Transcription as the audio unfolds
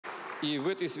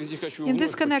In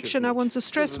this connection, I want to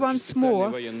stress once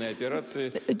more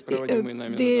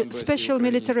the special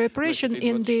military operation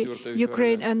in the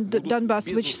Ukraine and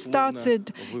Donbass, which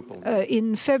started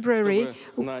in February.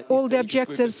 All the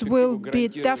objectives will be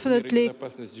definitely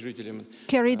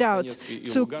carried out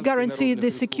to guarantee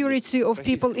the security of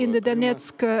people in the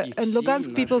Donetsk and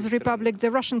Lugansk People's Republic,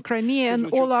 the Russian Crimea, and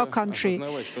all our country.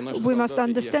 We must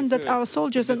understand that our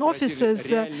soldiers and officers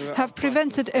have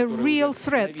prevented a real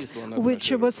threat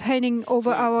which was hanging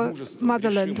over our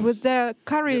motherland. With their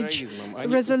courage,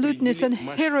 resoluteness, and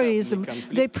heroism,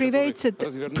 they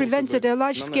prevented a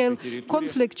large-scale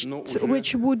conflict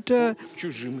which would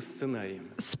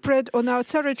spread on our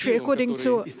territory according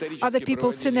to other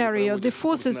people's scenario. The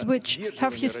forces which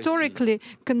have historically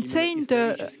contained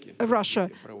Russia,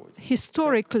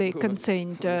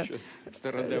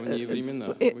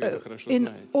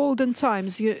 in olden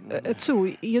times,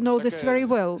 too, you know this very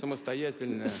well,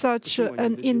 such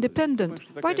an independent.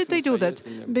 Why did they do that?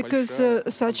 Because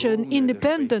such an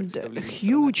independent,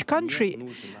 huge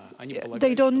country,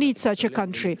 they don't need such a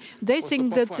country. They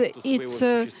think that it's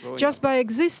just by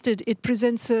existing, it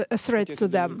presents a threat to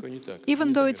them,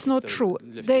 even though it's not true.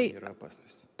 They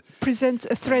present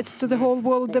a threat to the whole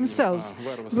world themselves.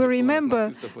 We remember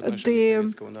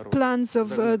the plans of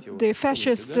the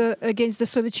fascists against the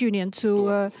Soviet Union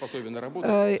to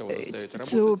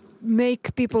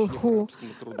make people who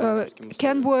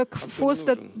can work, force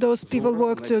those people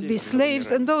work to be slaves,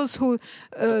 and those who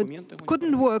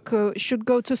couldn't work should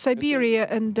go to Siberia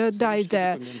and die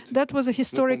there. That was a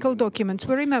historical document.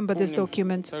 We remember this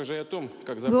document.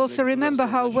 We also remember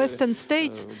how Western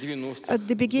states at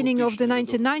the beginning of the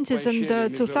 1990s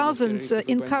and 2000s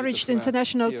encouraged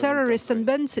international terrorists and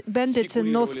bandits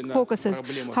in North Caucasus,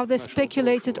 how they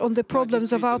speculated on the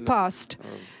problems of our past.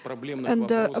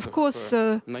 And of course,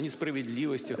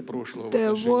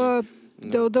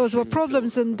 those were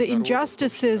problems and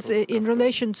injustices in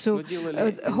relation to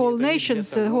whole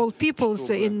nations, whole peoples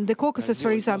in the Caucasus,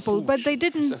 for example. But they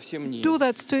didn't do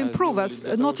that to improve us,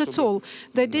 not at all.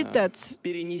 They did that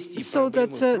so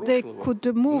that they could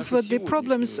move the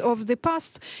problems of the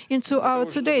past into our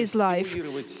today's life,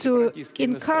 to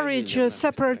encourage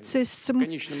separatist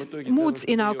moods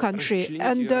in our country,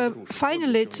 and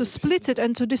finally to split it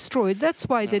and to destroy it. That's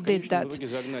why they did that.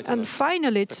 And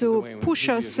finally to push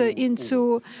us into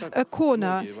a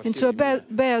corner, into a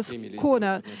bear's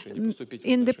corner.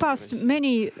 In the past,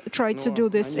 many tried to do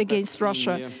this against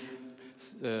Russia.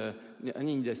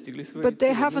 But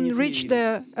they haven't reached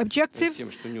their objective,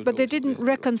 but they didn't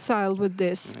reconcile with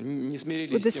this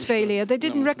failure. They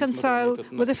didn't reconcile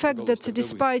with the fact that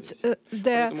despite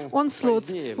their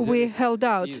onslaught, we held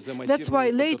out. That's why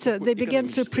later they began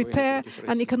to prepare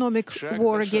an economic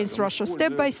war against Russia.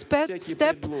 Step by step,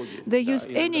 they used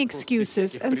any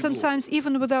excuses, and sometimes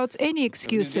even without any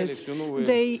excuses,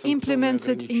 they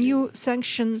implemented new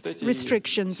sanction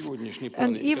restrictions.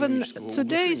 And even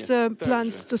today's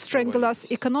plans to strengthen us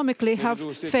economically have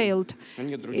failed.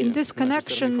 In this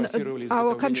connection,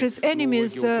 our country's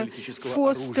enemies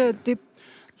forced the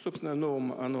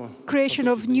creation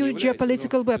of new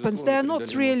geopolitical weapons. They are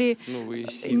not really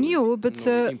new, but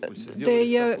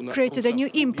they created a new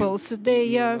impulse.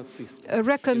 They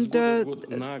reckoned that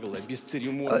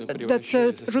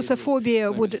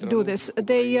Russophobia would do this.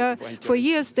 For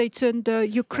years, they turned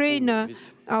Ukraine,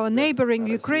 our neighboring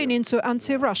Ukraine, into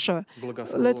anti-Russia.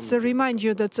 Let's remind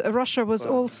you that Russia was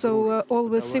also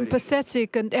always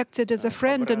sympathetic and acted as a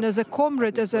friend and as a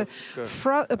comrade, as a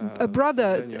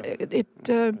brother. It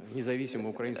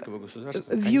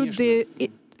viewed the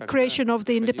creation of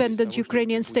the independent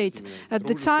Ukrainian state. At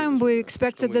the time, we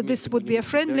expected that this would be a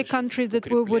friendly country, that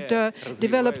we would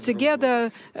develop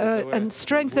together and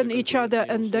strengthen each other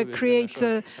and create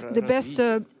the best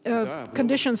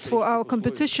conditions for our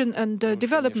competition and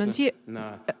development.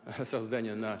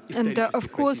 And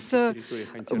of course,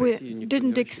 we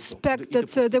didn't expect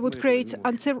that they would create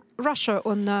anti-Russia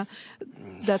on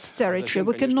that territory.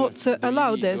 We cannot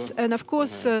allow this. And of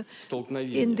course,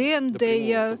 in the end,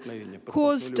 they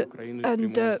caused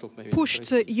and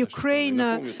pushed Ukraine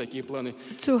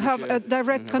to have a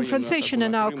direct confrontation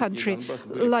in our country,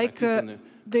 like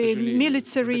the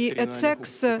military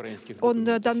attacks on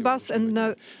Donbass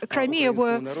and Crimea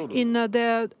were in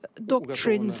their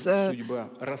doctrines,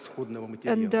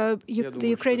 and the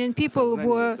Ukrainian people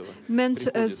were meant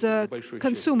as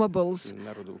consumables.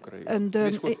 And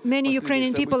many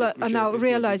Ukrainian people are now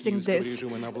realizing this,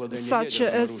 such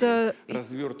as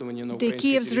the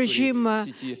Kyiv's regime,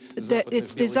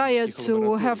 its desire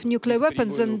to have nuclear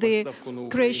weapons and the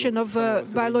creation of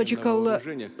biological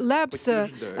labs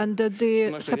and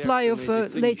the supply of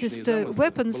latest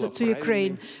weapons to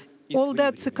Ukraine. All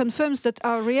that confirms that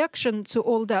our reaction to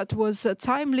all that was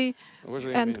timely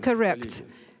and correct.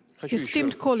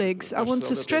 Esteemed colleagues, I want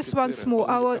to stress once more,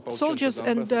 our soldiers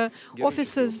and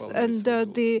officers and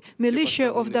the militia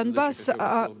of Donbass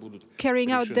are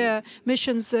carrying out their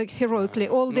missions heroically.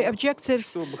 All the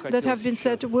objectives that have been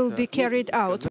set will be carried out.